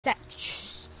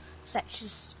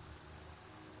Stitches.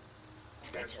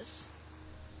 Stitches.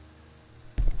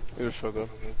 It'll show them.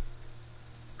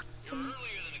 You're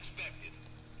earlier than expected.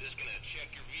 Just gonna check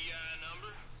your VI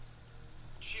number.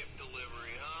 Chip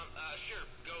delivery, huh? Sure.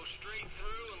 Go straight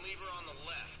through and leave her on the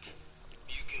left.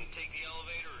 You can take the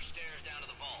elevator or stairs down to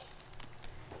the vault.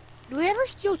 Do we ever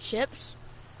steal chips?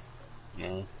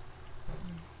 No.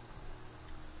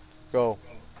 Go.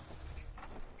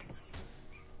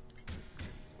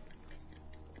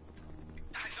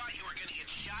 I thought you were gonna get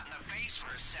shot in the face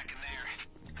for a second there.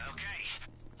 Okay.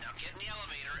 Now get in the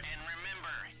elevator and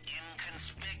remember,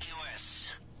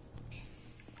 inconspicuous.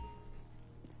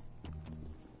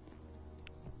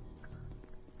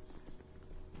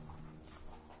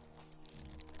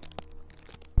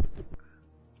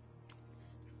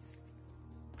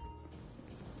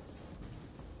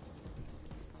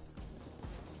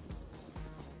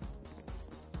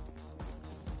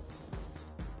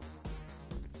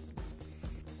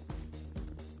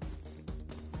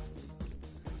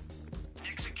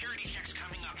 Next security check's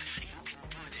coming up. You can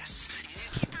do this.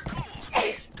 You keep your cool.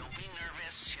 Don't be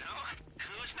nervous, you know?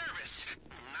 Who's nervous?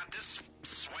 Not this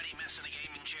sweaty mess in a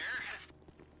gaming chair.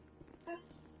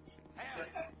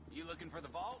 Hey, you looking for the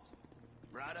vault?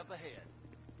 Right up ahead.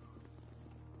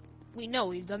 We know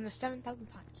we've done this 7,000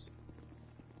 times.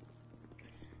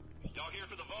 Y'all here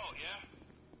for the vault,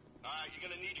 yeah? Alright, you're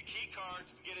gonna need your key cards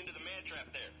to get into the man trap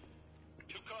there.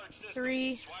 2-card system.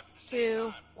 3, Swipe at the same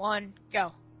 2, time. 1,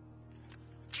 go.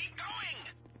 Keep going!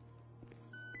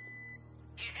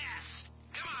 Yes!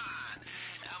 Come on!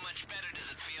 How much better does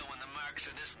it feel when the marks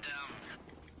are this dumb?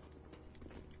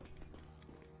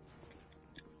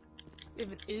 We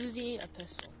have an Uzi, a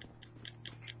pistol,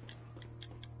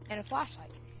 and a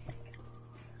flashlight.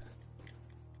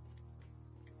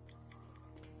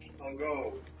 I'll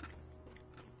go.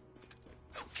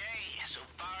 Okay, so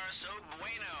far so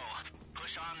bueno.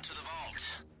 Push on to the vault.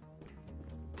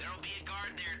 There'll be a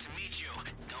guard there to meet you.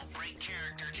 Don't break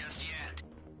character just yet.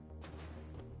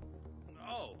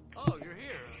 Oh, you're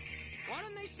here. Why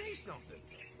didn't they say something?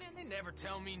 Man, they never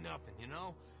tell me nothing, you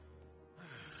know?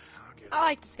 I'll get I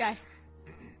like this guy.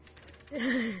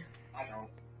 I know.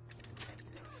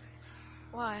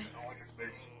 Why? I don't like his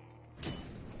face.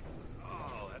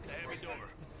 Oh, that's a heavy door.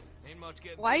 Ain't much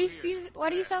getting Why do you through here. Why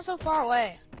do you sound so far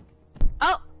away?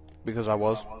 Oh. Because I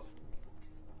was.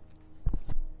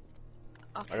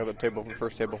 Okay. I got the table from the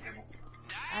first table.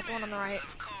 That's the one on the right.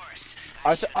 Of course.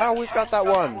 I always got that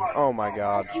one. Oh my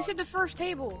god. You said the first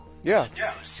table. Yeah.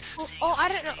 Oh, I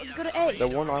didn't know. Go to A. The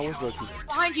one I always go to.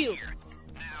 Behind you.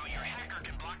 Now your hacker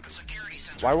can block the security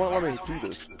sensor. Why won't it let me do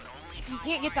this? You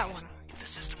can't get that one. If the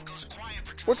system goes quiet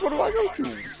for too Which one do I go to?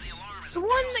 triggers the alarm as The one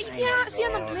that you cannot see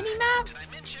on the mini map. I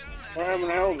mentioned that. We're having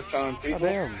a hell of a time, God people.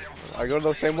 damn. I go to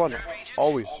the same one.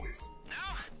 Always. No?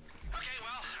 Okay,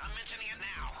 well, I'm mentioning it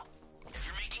now. If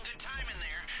you're making good time in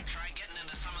there, try getting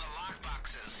into some of the lock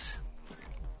boxes.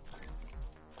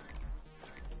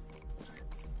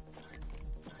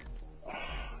 I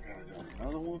gotta go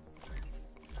another one.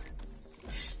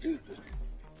 Stupid.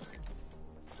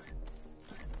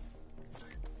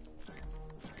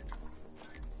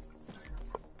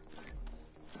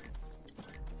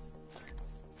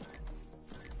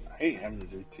 I hate having to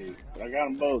do two, but I got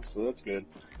them both, so that's good.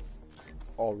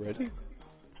 Already?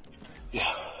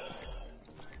 Yeah.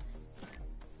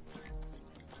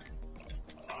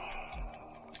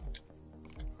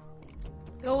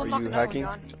 Go Are unlock you another hacking?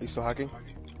 one, Are you still hacking?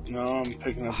 No, I'm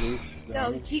picking up loose.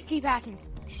 John. No, keep hacking.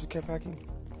 You just kept hacking?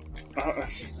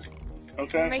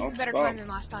 Okay. We're making I'll better stop. time than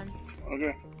last time.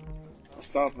 Okay. I'll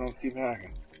stop and I'll keep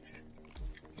hacking.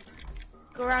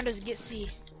 Go around to get C.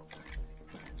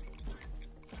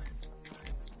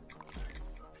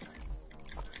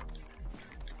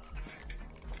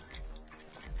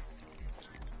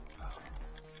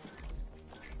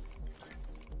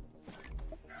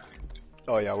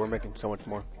 Oh yeah, we're making so much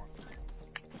more.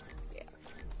 Yeah.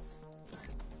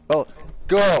 Oh,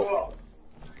 go!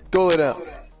 Go lay down.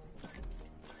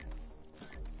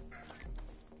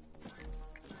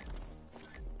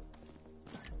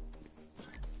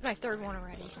 My third one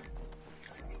already.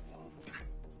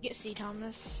 Get C,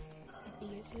 Thomas.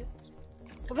 He gets it.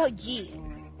 What about G?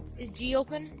 Is G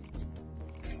open?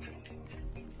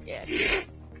 Yeah.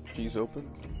 G's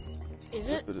open? Is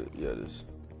it? Yeah, it is.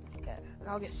 Okay.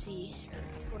 I'll get C.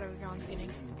 Or whatever John's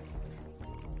getting.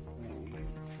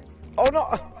 Oh no!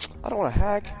 I don't want to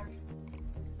hack.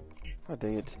 Oh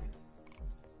dang it.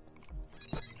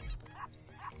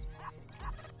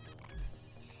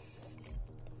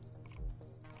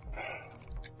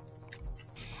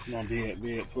 Come on, be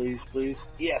it, please, please.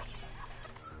 Yes!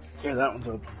 Okay, that one's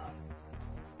open.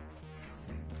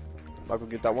 Michael,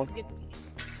 get that one. Get,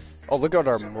 Oh, look at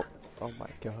our. Oh my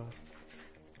god.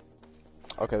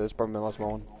 Okay, this is probably my last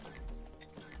one.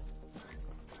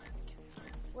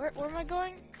 where am I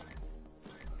going?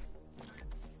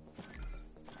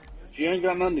 If you ain't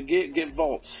got nothing to get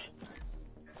vaults.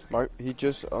 Mike, he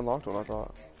just unlocked one, I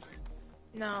thought.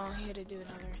 No, he had to do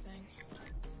another thing.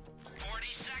 40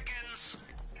 seconds.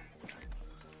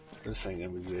 This ain't gonna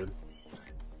be good.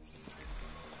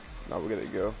 No, we gotta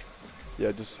go.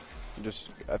 Yeah, just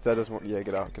if that doesn't work, yeah,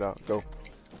 get out, go.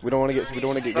 We don't want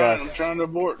to get gas. I'm trying to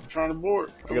abort.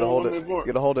 We gotta hold it. You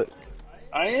gotta hold it.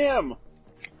 I am.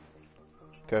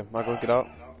 Okay, Michael, get out.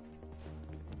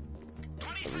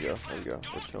 There we go.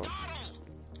 We're chilling.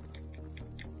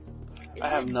 Is I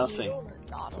have it nothing. deal or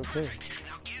It's bottle? okay. Now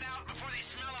get out before they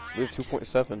smell a We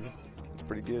have 2.7. It's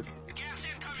pretty good. gas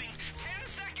incoming. 10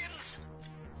 seconds.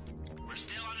 We're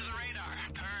still under the radar.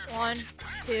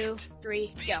 Perfect. 1, 2,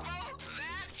 3, go. That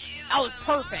is That was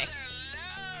perfect.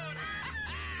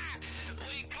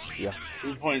 Yeah.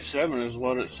 2.7 is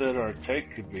what it said our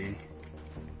take could be.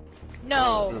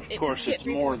 No. Of course, it's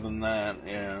more than that.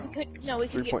 Yeah. We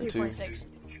could get 3.2. 3.6.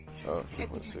 Oh, Check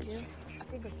 3.6. 3.2. I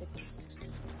think it's 3.6.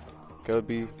 Gotta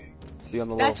be on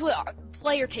the low. That's what our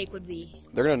player take would be.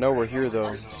 They're gonna know we're here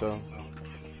though, so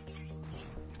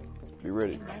be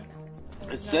ready.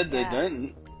 It said they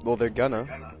didn't. Well, they're gonna,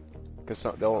 cause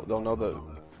they'll know the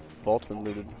vault's been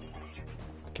looted.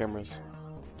 The cameras.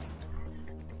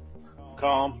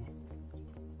 Calm.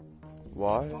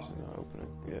 Why is it not opening?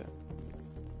 Yeah.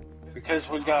 Because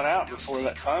we got out before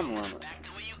that time limit. back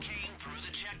the way you came through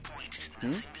the checkpoint. Hmm?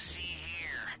 Nothing to see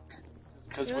here.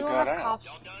 Because We we don't got have out. cops.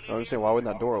 No, I'm just saying, why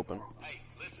wouldn't that door open? Hey,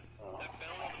 listen. That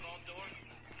fellow at the vault door,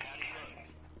 how'd he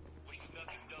look? We stuck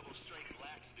a double straight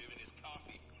laxative in his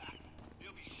coffee.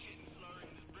 He'll be shitting slurring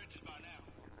in his britches by now.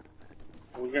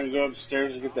 We're gonna go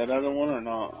upstairs and get that other one or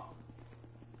not?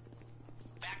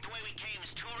 Back the way we came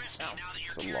is too risky now that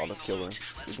you're It's a carrying lot of the killing. loot.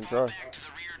 We Let's can fall try. back to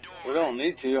the rear door. We don't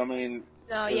need to. I mean,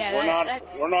 No, yeah,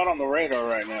 we're not on the radar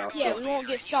right now. yeah, So. we won't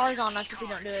get stars on us if we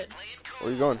don't do it. Where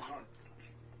are you going?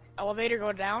 Elevator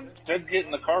go down. Said get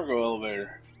in the cargo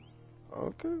elevator.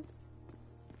 Okay.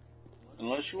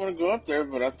 Unless you want to go up there,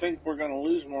 but I think we're gonna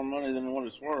lose more money than what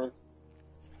it's worth.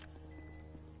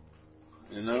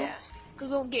 You know? Yeah, because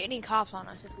we won't get any cops on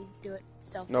us if we do it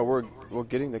stealthy. No, we're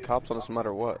getting the cops on us no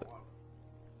matter what.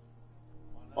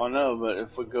 I know, but if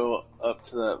we go up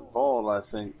to that vault, I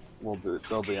think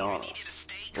they'll be on us.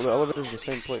 Well, the elevator's the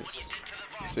same place.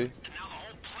 You see? Now the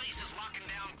whole place is locking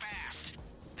down fast.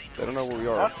 They don't know where we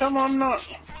How are. come I'm not?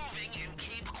 Moving and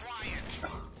keep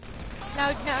quiet.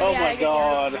 No, Oh yeah, my I get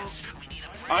god! that.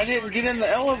 I didn't get in the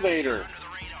elevator.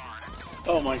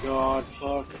 Oh my god!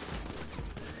 Fuck.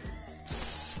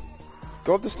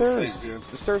 Go up the stairs. Thank you.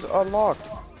 The stairs are unlocked.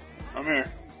 I'm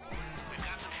here. We've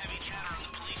got some heavy chatter on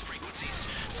the police frequencies.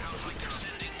 Sounds like they're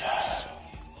sending us.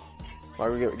 Why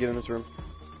we get in this room?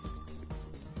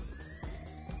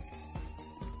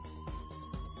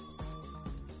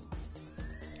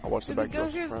 I'll watch the Should we back go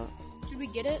door through- front. Should we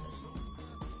get it?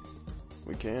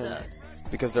 We can. The-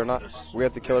 Because they're not. We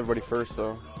have to kill everybody first,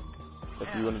 so. If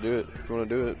you want to do it. If you want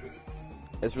to do it.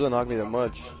 It's really not going to be that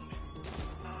much.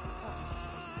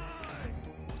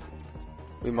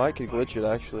 We might could glitch it,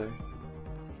 actually.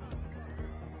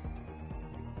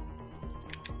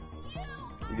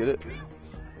 You get it?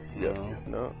 Yeah.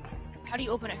 No. How do you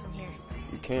open it from here?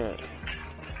 You can't.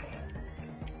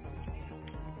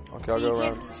 Okay, I'll You go can't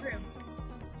around. from this room.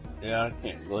 Yeah, I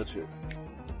can't glitch it.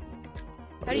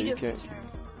 How do Yeah, you you do it from can't. this room?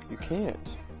 You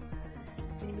can't.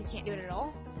 And we can't do it at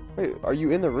all? Wait, are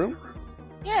you in the room?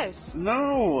 Yes.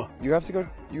 No. You have to go.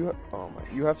 Oh my!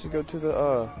 You have to go to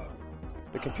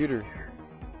the computer.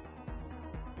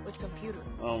 Which computer?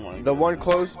 Oh my. The one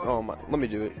closed. Oh my! Let me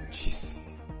do it. Jeez.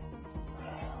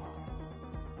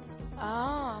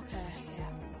 Oh, okay, yeah.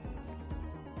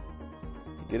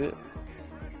 You get it?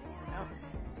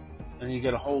 And you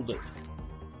gotta hold it.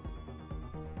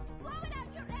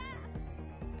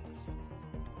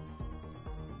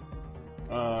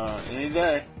 Any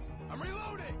day. I'm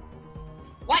reloading.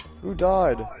 What? Who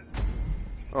died?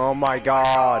 Oh my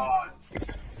God!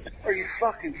 Are you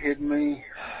fucking kidding me?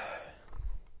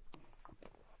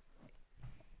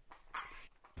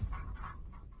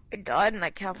 It died in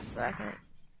like half a second.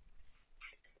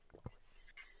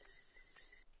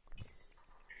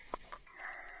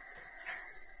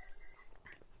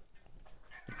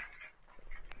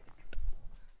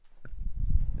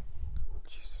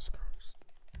 Jesus Christ!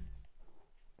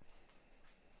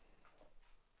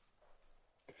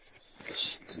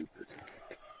 Stupid.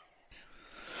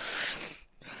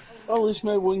 Well, at least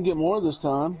maybe we can get more this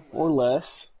time, or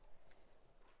less.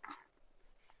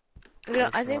 Yeah,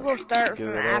 I think we'll start Give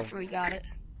from it all. after we got it.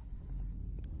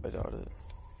 I doubt it.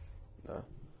 Nah.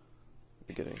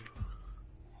 Beginning.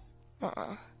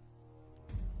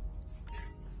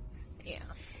 Yeah.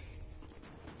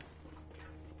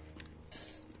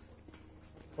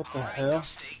 What the hell?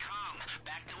 Stay calm.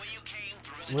 Back the way you came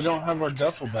through the We don't have our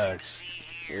duffel bags.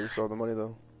 Yeah, you saw the money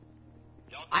though.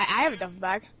 I have a duffel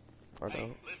bag. I don't.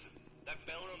 Listen, that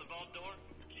fella on the vault door,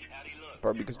 how'd he look?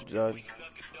 Probably because you died. Snuck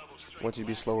a double straight Want you to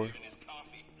be black slower. in his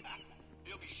coffee.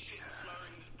 He'll be shitting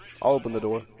slurring his britches. I'll open the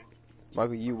door.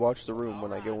 Michael, you watch the room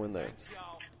when I go in there.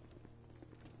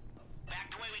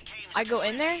 Back the way we came. I go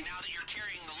in there? Now that you're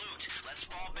carrying the loot, let's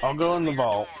fall back I'll go to in the rear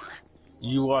vault. door.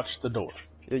 You watch the door.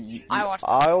 Yeah,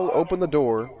 I'll open the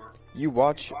door. You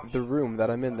watch the room that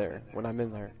I'm in there when I'm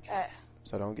in there, Okay.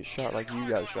 so I don't get shot like you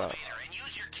got shot. And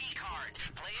use your key card.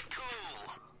 Play it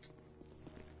cool.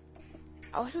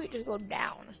 I wish we could just go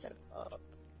down instead of up.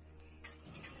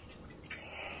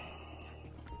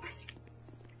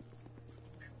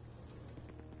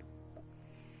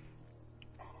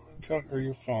 Tucker,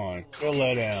 you're fine. Go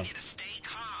lay down. You to stay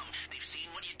calm. They've seen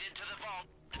what you did to the vault,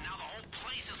 and now the whole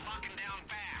place is locking down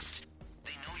fast.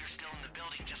 They know you're still in the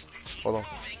building. Just keep Hold on.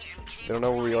 moving and keep They don't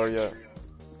know where we are yet.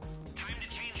 Time to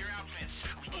change your outfits.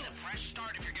 We need a fresh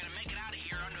start if you're gonna make it out of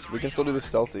here under the We can still do this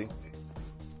stealthy.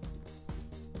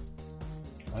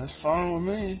 That's fine with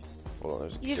me. Hold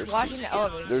on, You just watching the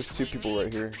elevator. there's two people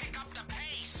right here. Pick up the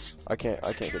pace. I can't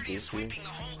get these two. Sweeping the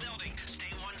whole building. Stay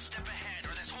one step ahead,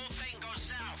 or this whole thing goes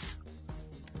south.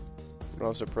 I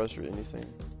don't have suppressor or anything.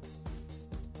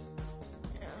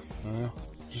 Well,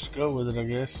 just go with it, I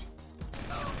guess.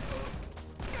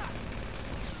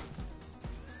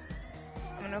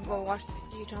 I'm gonna go watch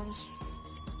the G Thomas.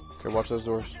 Okay, watch those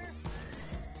doors.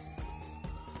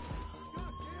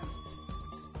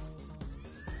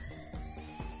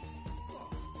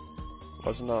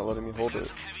 Why is it not letting me hold it?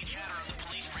 Some heavy chatter on the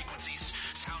police frequencies.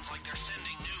 Sounds like they're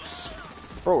sending news.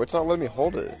 Bro, it's not letting me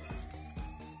hold it.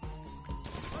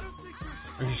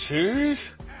 Are you serious?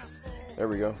 There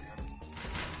we go.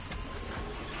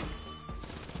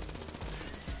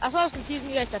 That's why I was confused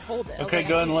when you guys said hold it. Okay,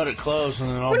 go ahead and let it close, and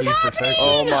then I'll be protected.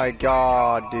 Oh my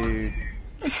god, dude.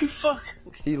 Fuck.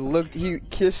 He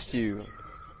kissed you.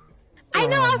 I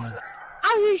know.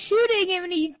 I was shooting him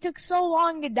and he took so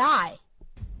long to die.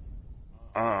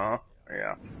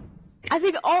 Yeah. I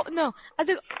think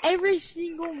every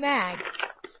single mag.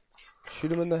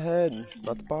 Shoot him in the head,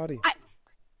 not the body.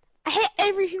 I hit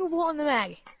every single bullet in the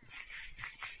mag.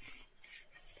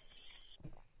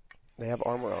 They have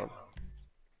armor on.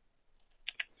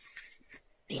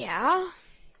 Yeah.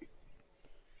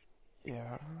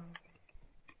 Yeah.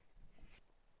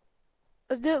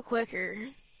 Let's do it quicker.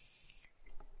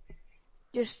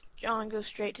 Just John goes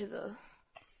straight to the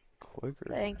Quicker.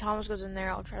 thing. Thomas goes in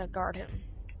there. I'll try to guard him.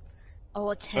 I'll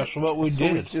attempt. That's what we That's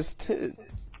what we did. just did.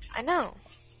 I know.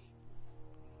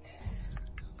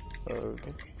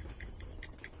 Okay.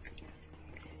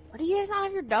 Why do you guys not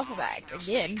have your duffel bag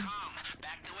again? Calm.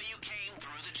 Back the way you came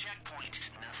through the checkpoint.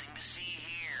 Nothing to see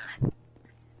here.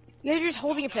 You guys are just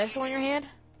holding a pistol in your hand?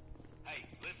 Hey,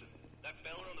 listen. That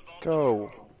fella on the vault.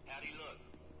 Go. How'd he look?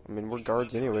 I mean, we're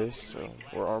guards anyways, so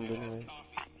we're armed anyway.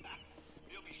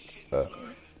 He'll be shitting slurring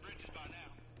his britches by now.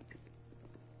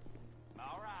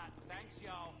 All right, thanks,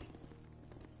 y'all.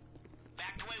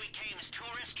 Back the way we came is too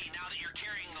risky now that you're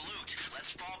carrying the loot.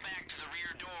 Let's fall back to the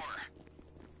rear door.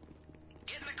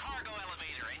 Get in the cargo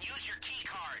elevator and use your key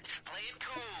card. Play it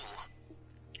cool.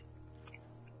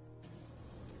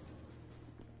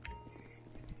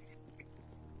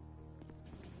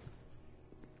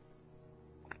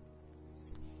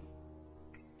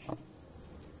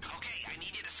 Okay, I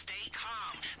need you to stay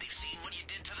calm. They've seen what you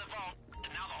did to the vault,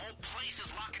 and now the whole place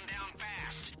is locking down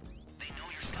fast. They know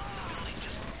you're still in the building.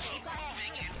 Just keep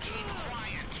moving and keep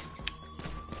quiet.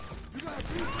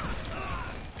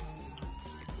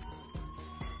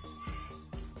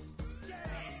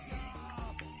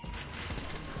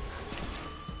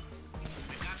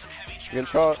 We've got some heavy chatter Getting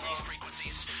shot. on police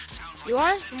frequencies. Sounds like You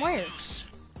are? they're From sending where? news.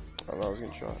 I don't know, I was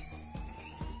getting shot.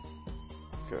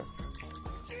 Okay.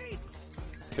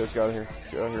 Okay, let's get out of here.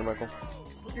 Let's get out of here, Michael.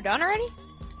 You're done already?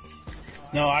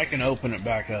 No, I can open it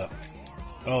back up.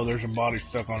 Oh, there's a body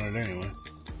stuck on it anyway.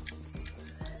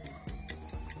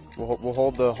 We'll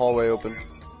hold the hallway open,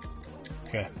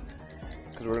 Okay.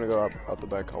 because we're gonna go out the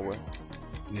back hallway.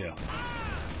 Yeah.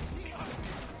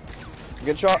 I'm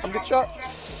getting shot! I'm getting shot!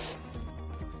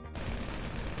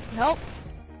 Nope.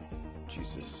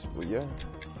 Jesus. Well, yeah.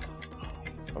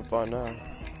 I'm fine now.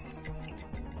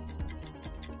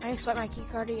 I need to swipe my key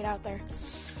card to get out there.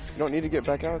 You don't need to get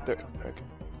back out there. Okay.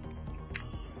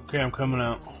 Okay, I'm coming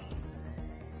out.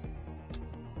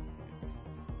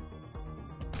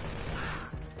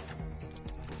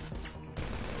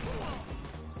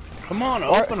 Come on,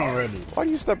 open already. Why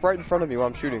do you step right in front of me while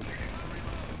I'm shooting?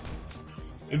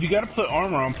 If you gotta put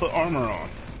armor on, put armor on.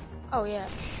 Oh yeah.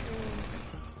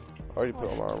 I already put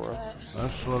on my armor on.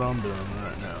 That's what I'm doing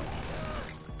right now.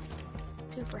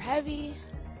 Super heavy.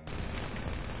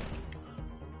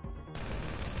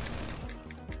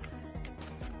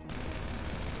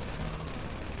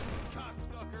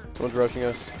 Someone's rushing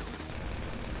us.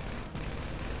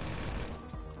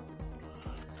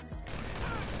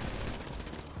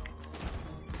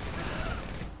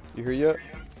 You here yet?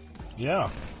 Yeah.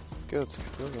 Good, let's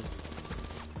keep going.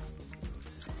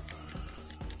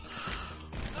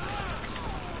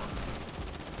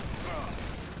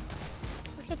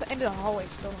 We're at the end of the hallway,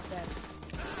 still not dead.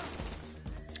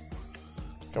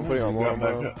 I'm putting on more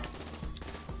armor.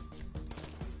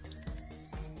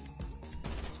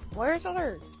 Where's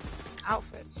other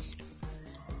outfits?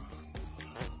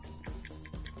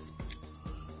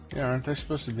 Yeah, aren't they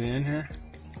supposed to be in here?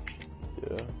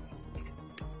 Yeah.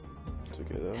 It's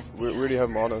okay though. We already have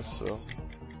them on us, so.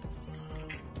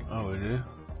 Oh, we do?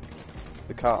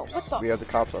 The cops. What the? We have the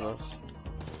cops on us.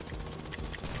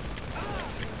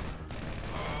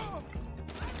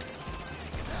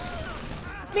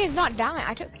 This man's not dying.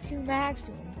 I took 2 mags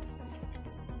to him.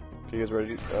 Okay, you guys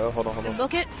ready? Hold on.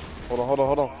 Book it.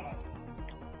 Hold on.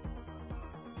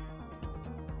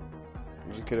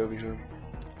 There's a kid over here.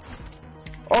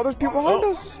 Oh, there's people behind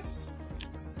us!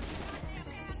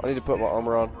 I need to put my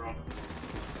armor on.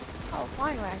 Oh,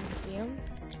 fine, I can see him.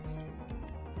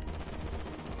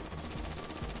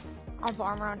 I'll put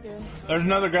armor on too. There's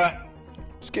another guy.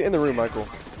 Just get in the room, Michael.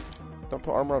 Don't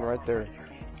put armor on right there.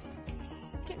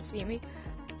 You can't see me.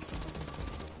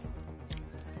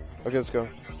 Okay, let's go.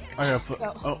 I gotta put.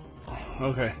 Go. Oh,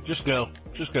 okay. Just go.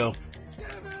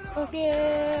 Book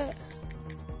it.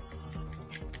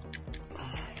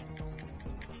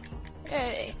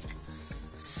 Hey.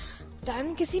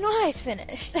 Diamond Casino Heist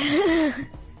finished.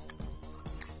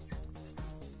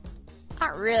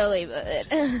 Not really,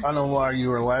 but... I know why you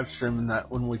were live streaming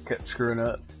that when we kept screwing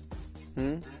up.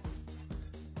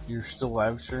 You're still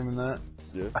live streaming that?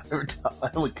 Yeah. Every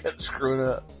time we kept screwing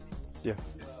up. Yeah.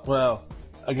 Well,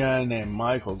 a guy named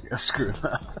Michael kept screwing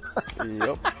up.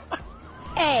 Yep.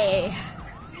 Hey.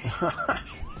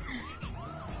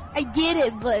 I did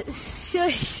it, but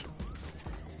shush.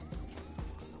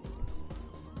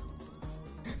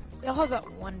 They all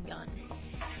got one gun.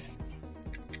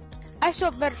 I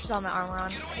still better sell my armor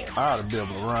on. I ought to be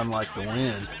able to run like the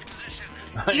wind.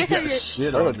 You guys have your...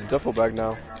 shit I on have me. a duffel bag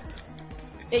now.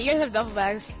 Yeah, you guys have duffel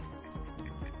bags.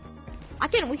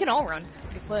 We can all run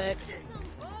pretty quick.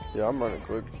 Yeah, I'm running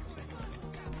quick.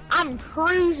 I'm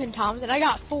cruising, Thompson. I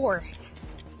got 4.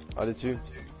 I did too.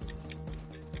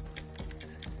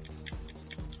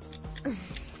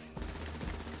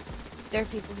 There are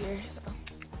people here, so.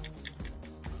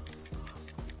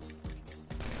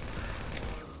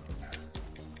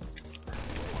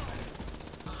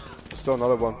 Still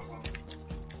another one.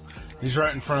 He's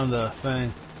right in front of the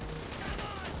thing.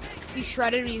 He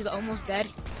shredded, he's almost dead.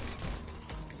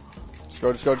 Just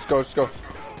go.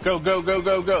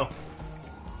 Go.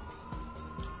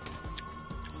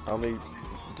 I only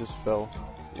just fell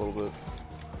a little bit.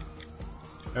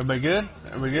 Everybody good?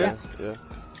 Yeah.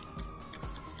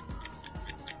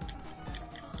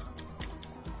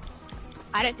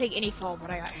 I didn't take any fall, but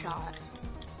I got shot.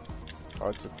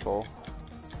 I took fall.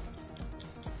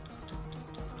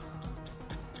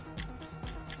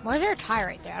 Why is there a tie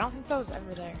right there? I don't think that was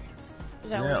ever there.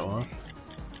 Is that Yeah, weird? well.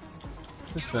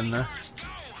 It's been there. Let's go.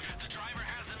 The driver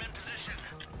has them in position.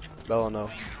 Bella, no.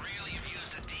 We could really have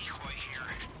used a decoy here.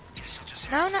 Guess you'll just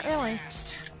No, have not to really.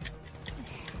 next.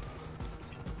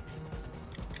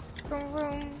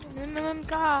 Vroom, vroom,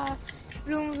 car.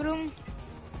 Vroom, vroom.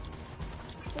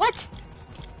 What?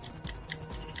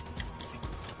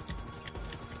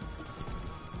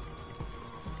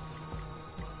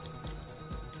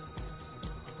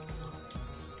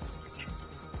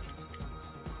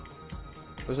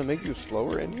 Does it make you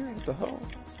slower in here? What the hell?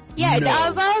 Yeah, No. that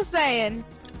was what I was saying.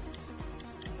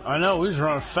 I know, we was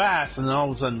running fast, and then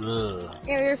all of a sudden, ugh.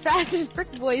 Yeah, you're fast as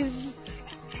brick boys.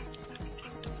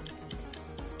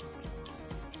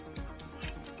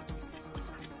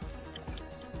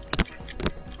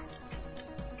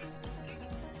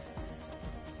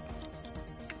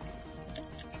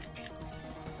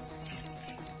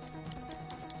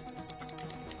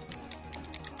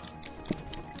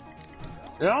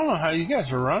 I don't know how you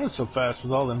guys are running so fast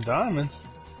with all them diamonds.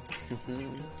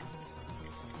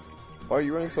 Why are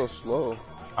you running so slow?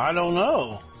 I don't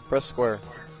know. Press square.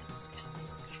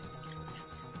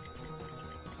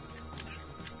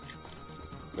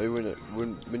 Maybe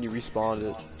when you respawn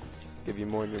it Give you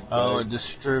more in your bag. Oh, it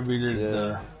distributed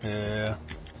Yeah. the... Yeah.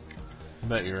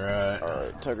 Bet you're right.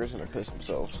 Alright, Tucker's gonna piss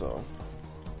himself, so.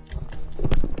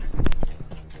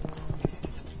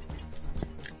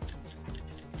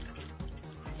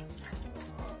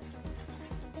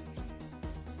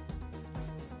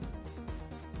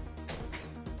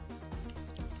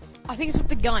 I think it's with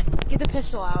the gun. Get the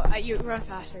pistol out. You run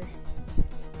faster.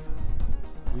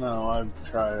 No,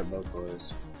 I've tried it both ways.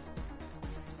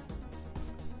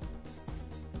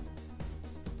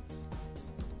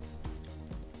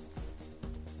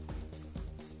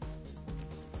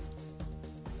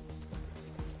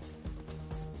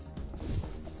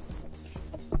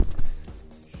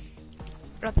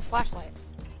 Put out the flashlight.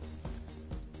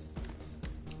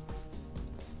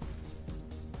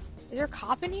 Is there a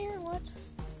cop in here? What?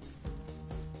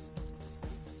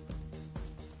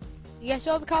 You guys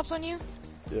still have the cops on you?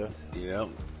 Yeah. Yep.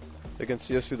 They can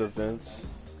see us through the vents.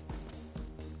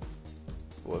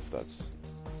 Well, if that's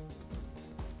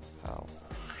how.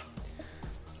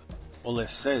 Well, they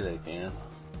say they can.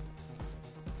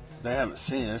 They haven't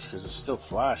seen us because it's still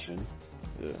flashing.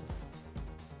 Yeah.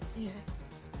 Yeah.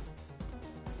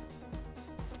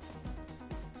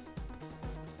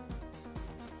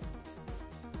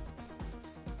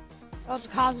 If I was the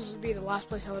cops, this would be the last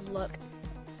place I would look.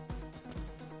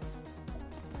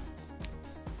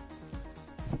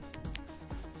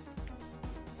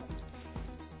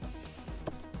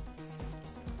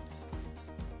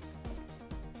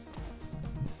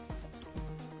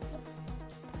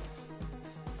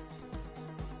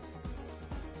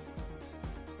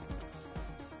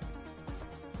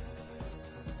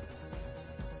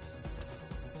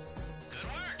 Good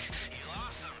work. You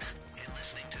lost them. And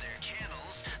listening to their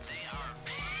channels, they are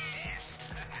pissed.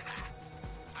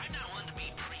 I'm not one to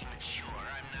be premature.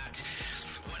 I'm not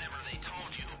whatever they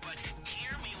told you. But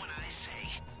hear me when I say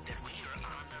that we are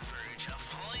on the verge of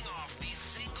pulling off the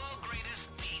single greatest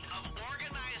feat of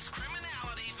organized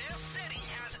criminality this city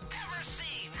has ever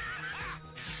seen.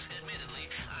 Admittedly,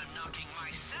 I'm knocking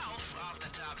myself off the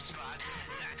top spot.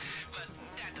 But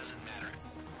that doesn't matter.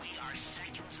 We are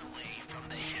seconds away from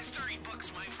the history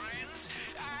books, my friends.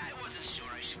 I wasn't sure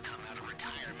I should come out of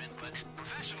retirement, but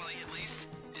professionally at least,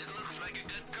 it looks like a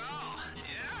good call.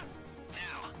 Yeah?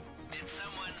 Now, did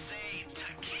someone say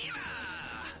tequila?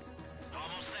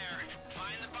 Almost there.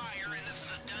 Find the buyer, and this is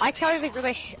a done I kind of deal.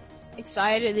 like really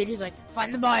excited. They just like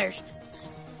find the buyers.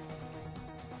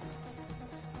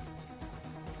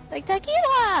 Like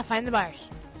tequila, find the buyers.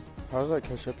 How did I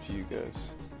catch up to you guys?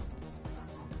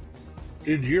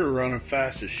 Dude, you're running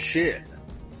fast as shit.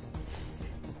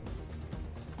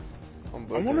 I'm I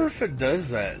booking. wonder if it does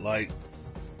that, like,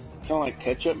 kind of like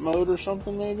catch-up mode or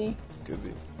something, maybe? Could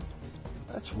be.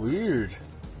 That's weird.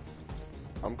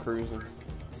 I'm cruising.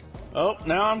 Oh,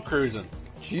 now I'm cruising.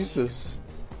 Jesus.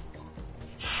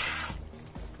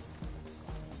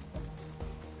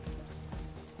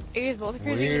 Are you guys both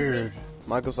cruising? Weird.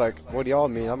 Michael's like, what do y'all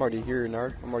mean? I'm already here,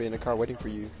 nerd. I'm already in the car waiting for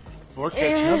you. We're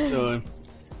catching up to him.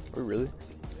 Oh, really?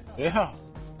 Yeah.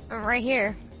 I'm right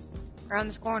here, around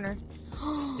this corner.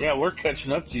 Yeah, we're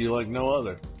catching up to you like no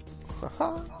other.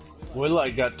 We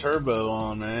like got turbo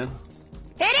on, man.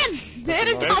 Hit him! Hit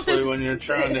him, Especially Thomas! when you're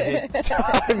trying to hit.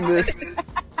 I missed.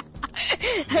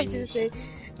 I just say,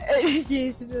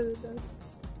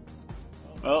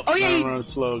 Oh, Oh, yeah, now I'm you-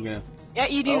 running slow again. yeah,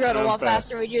 you do Oh, run a I'm lot fast.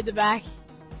 faster when you're in the back.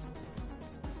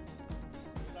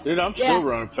 Dude, I'm Yeah. still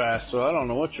running fast, so I don't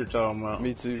know what you're talking about.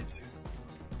 Me too.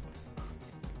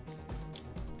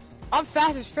 I'm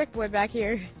fast as frick boy back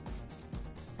here.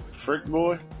 Frick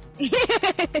boy?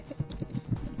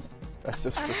 That's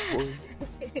just for sport.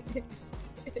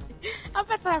 I'm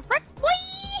fast as a frick boy!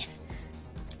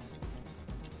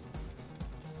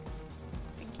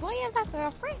 Boy, I'm fast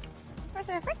as a frick. Fast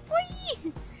as a frick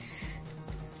boy!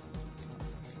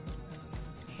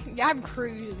 Yeah, I'm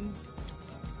cruising.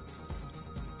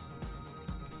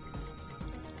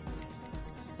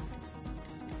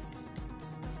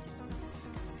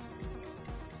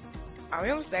 Are we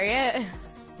almost there yet?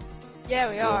 Yeah,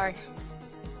 we are.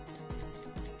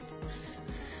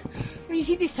 When you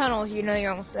see these tunnels, you know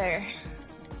you're almost there.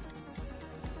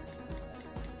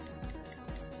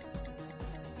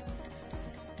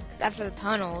 After the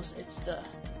tunnels, it's the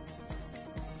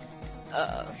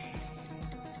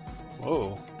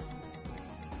Whoa.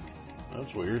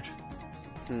 That's weird.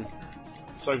 Hmm.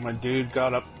 It's like my dude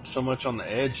got up so much on the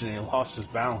edge and he lost his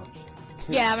balance.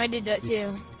 yeah, I did that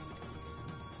too.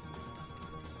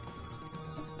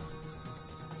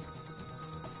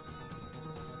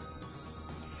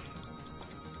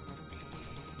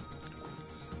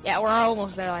 Yeah, we're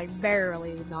almost there, like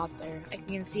barely not there. I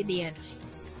can see the end.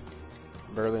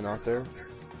 barely not there.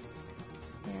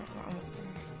 Yeah, we're almost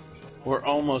there. We're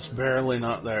almost barely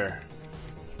not there.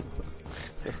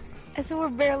 I said we're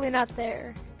barely not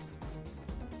there.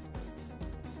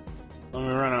 Let me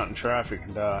run out in traffic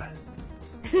and die.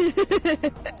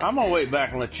 I'm gonna wait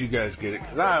back and let you guys get it,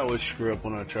 because I always screw up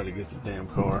when I try to get the damn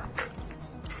car.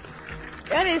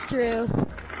 That is true.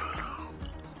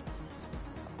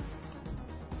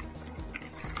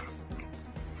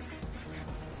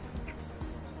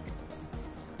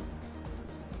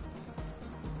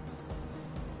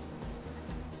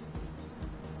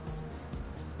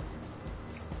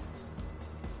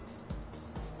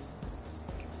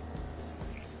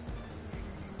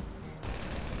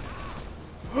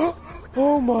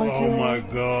 Oh my god. Oh my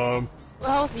god. What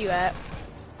health are you at?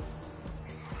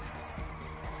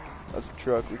 That's a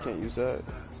truck. We can't use that.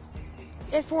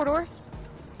 It's 4-door.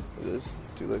 It is.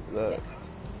 Too late for that.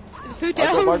 The food I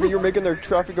thought, down. Margaret, you're making their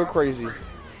traffic go crazy.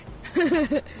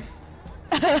 You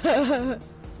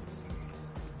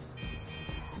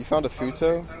found a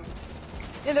futo?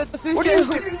 Yeah, there's the food What are you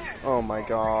down. doing? Oh my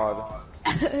god.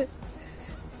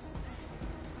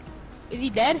 Is he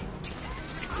dead?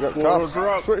 You got Well,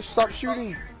 cops. Switch, stop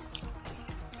shooting.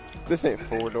 This ain't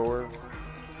 4-door.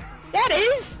 That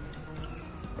is.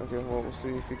 Okay, well, we'll see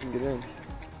if we can get in.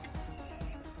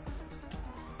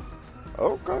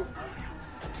 Okay.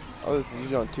 Oh, this is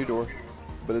usually on 2-door,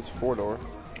 but it's 4-door.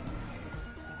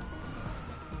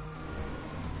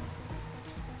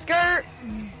 Skirt.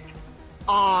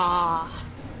 Ah.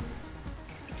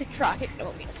 It's a truck. It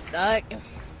don't get stuck.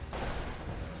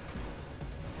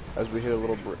 As we hit a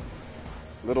little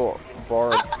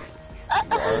bar.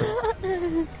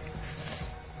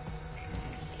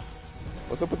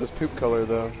 What's up with this poop color,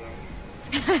 though?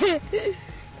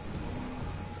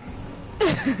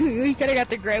 We could have got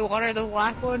the gray one or the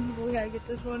black one, but we gotta get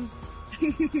this one.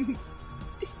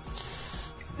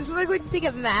 This is like when you take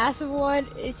a massive one,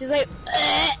 it's just like.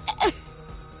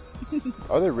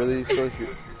 Are they really so?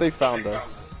 They found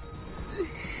us.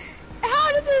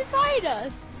 How did they find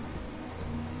us?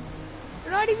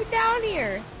 We're not even down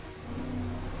here.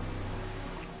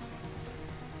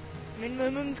 I'm in my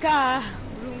mom's car.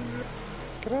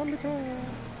 Get on the car.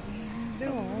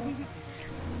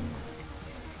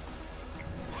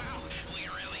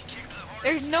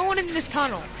 There's no one in this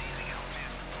tunnel.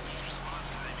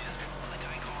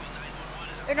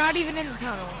 They're not even in the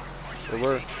tunnel. They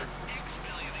were.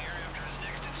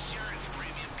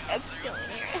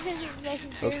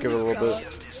 Let's give it a little bit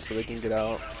so they can get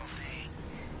out.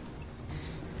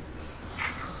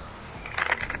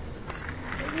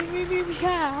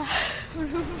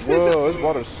 Whoa, this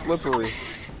water's slippery.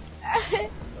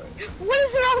 What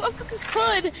is it all? Look at this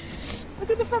hood. Look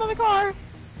at the front of the car.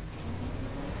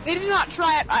 They did not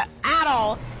try it at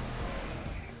all.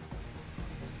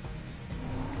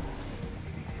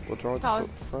 What's wrong with Colin.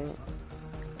 the front?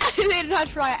 They did not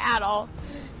try at all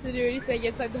to do anything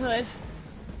inside the hood.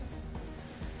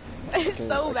 It's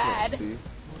so I bad. can't see.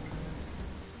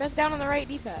 Press down on the right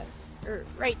D-pad. Or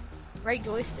right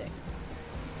joystick.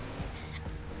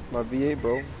 My V8,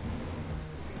 bro.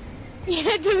 Yeah,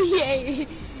 it's a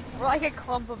VA. We're like a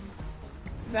clump of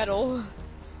metal.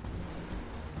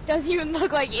 Doesn't even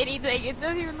look like anything. It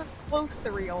doesn't even look close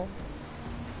to real.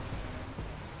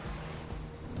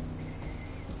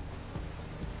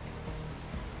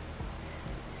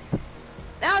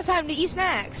 Now it's time to eat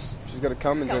snacks. She's got a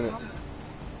comment in it.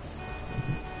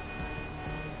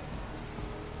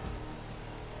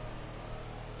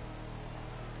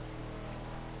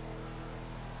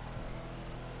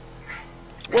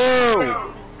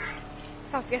 Whoa!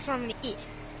 Oh, guess what I'm gonna eat?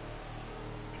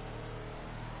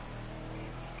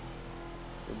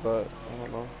 But I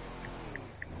don't know.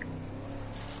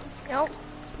 Nope.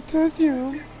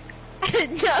 Potassium.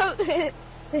 No.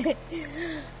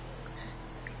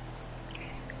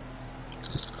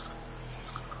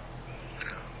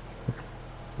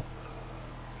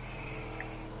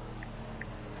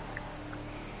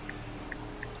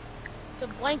 It's a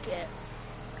blanket.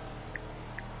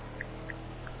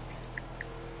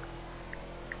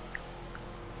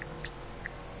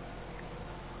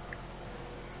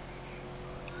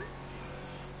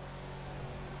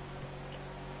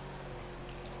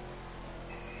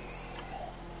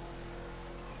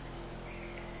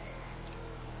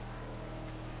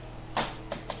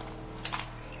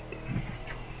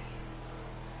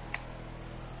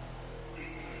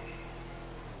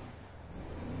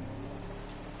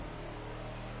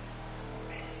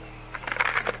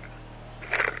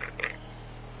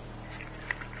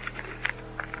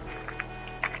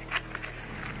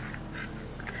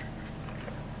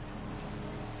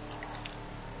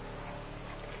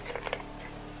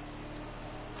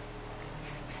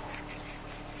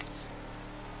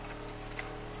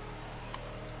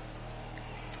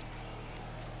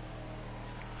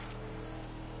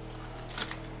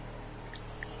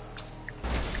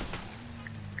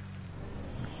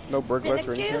 No brick Gonna lights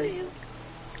or kill anything? you.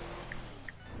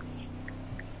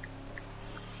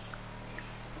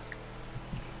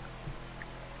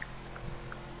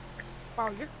 Wow,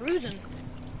 you're cruising.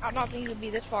 I'm not thinking you'd be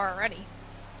this far already.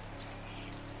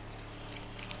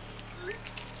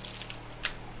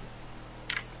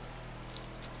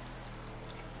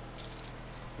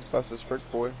 Fastest frick,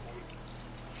 boy.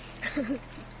 Who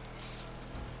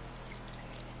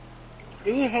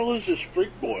the hell is this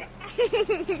freak boy?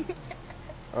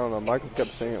 I don't know, Michael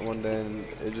kept saying it one day and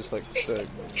it just like stuck.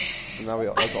 And now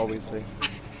that's all we say.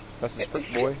 Fastest frick,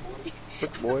 boy.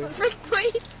 Frick, boy. Frick,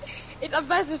 boy. It's a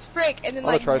fastest frick, and then I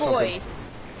wanna like try boy. something.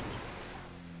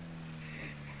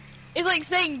 It's like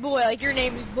saying boy, like your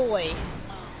name is boy.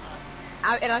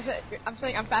 I'm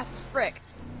saying I'm fast as frick,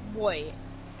 boy.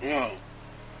 No.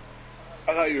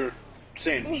 I thought you were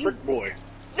saying frick boy.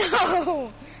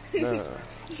 No. No.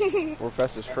 We're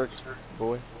fastest frick,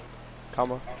 boy.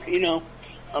 Comma. You know,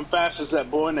 I'm fast as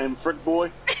that boy named Frick Boy.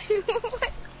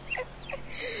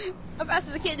 I'm fast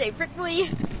as a kid named Frick Boy.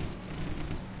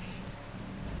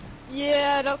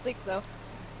 Yeah, I don't think so.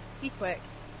 He's quick.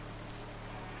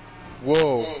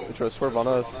 Whoa. They try to swerve on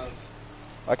us.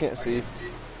 I can't see.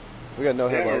 We got no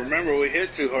Yeah, headlights. remember, we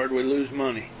hit too hard, we lose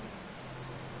money.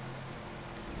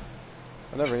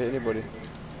 I never hit anybody.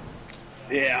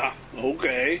 Yeah,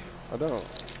 okay. I don't.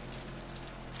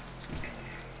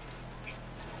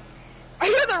 Are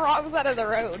you on the wrong side of the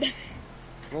road?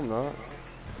 No, I'm not.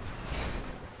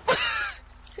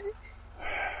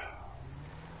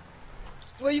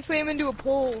 Well, you slam into a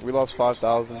pole. We lost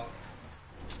 5,000.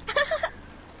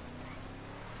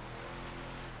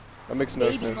 That makes no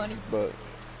Baby sense, money. but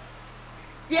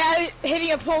Yeah,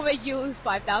 hitting a pole makes you lose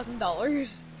 $5,000.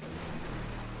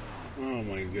 Oh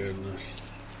my goodness.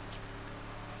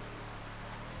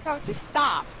 No, just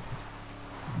stop.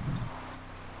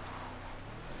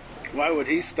 Why would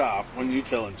he stop when you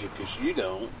tell him to? Because you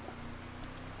don't.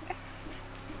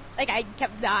 Like, I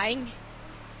kept dying.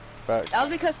 facts. That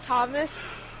was because Thomas,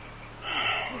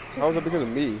 How was that because of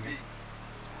me?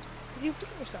 you put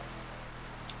yourself.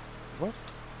 What?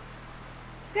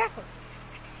 Exactly.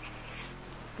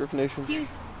 Drift Nation? He was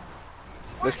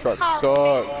This truck Power.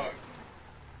 sucks.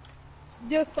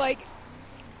 just like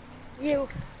you.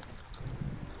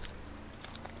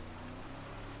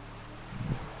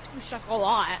 You suck a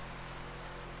lot.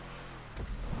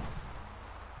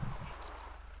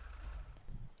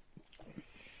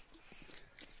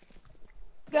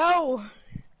 Go.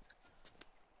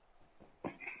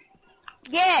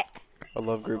 Get. I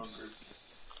love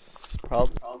groups.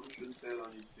 Probably.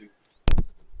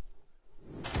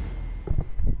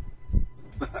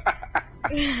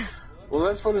 Well,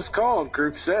 that's what it's called,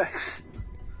 group sex.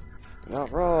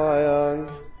 Not Ryan.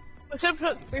 We should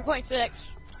put 3.6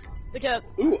 because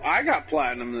Ooh, I got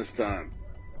platinum this time.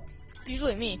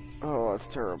 usually me. Oh, that's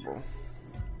terrible.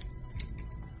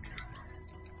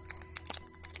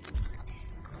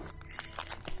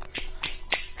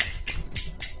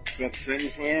 Got the same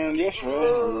as we earned yesterday,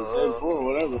 or the day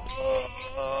before, whatever.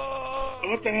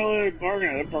 What the hell are they parking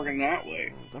at? They're parking that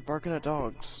way. They're barking at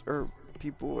dogs, or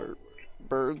people, or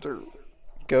birds, or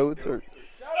goats, or...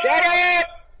 Shut up!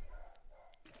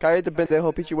 Cállate,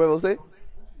 pendejo, pichi huevos, eh?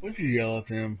 What'd you yell at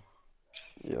them?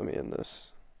 Yeah, let me end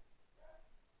this.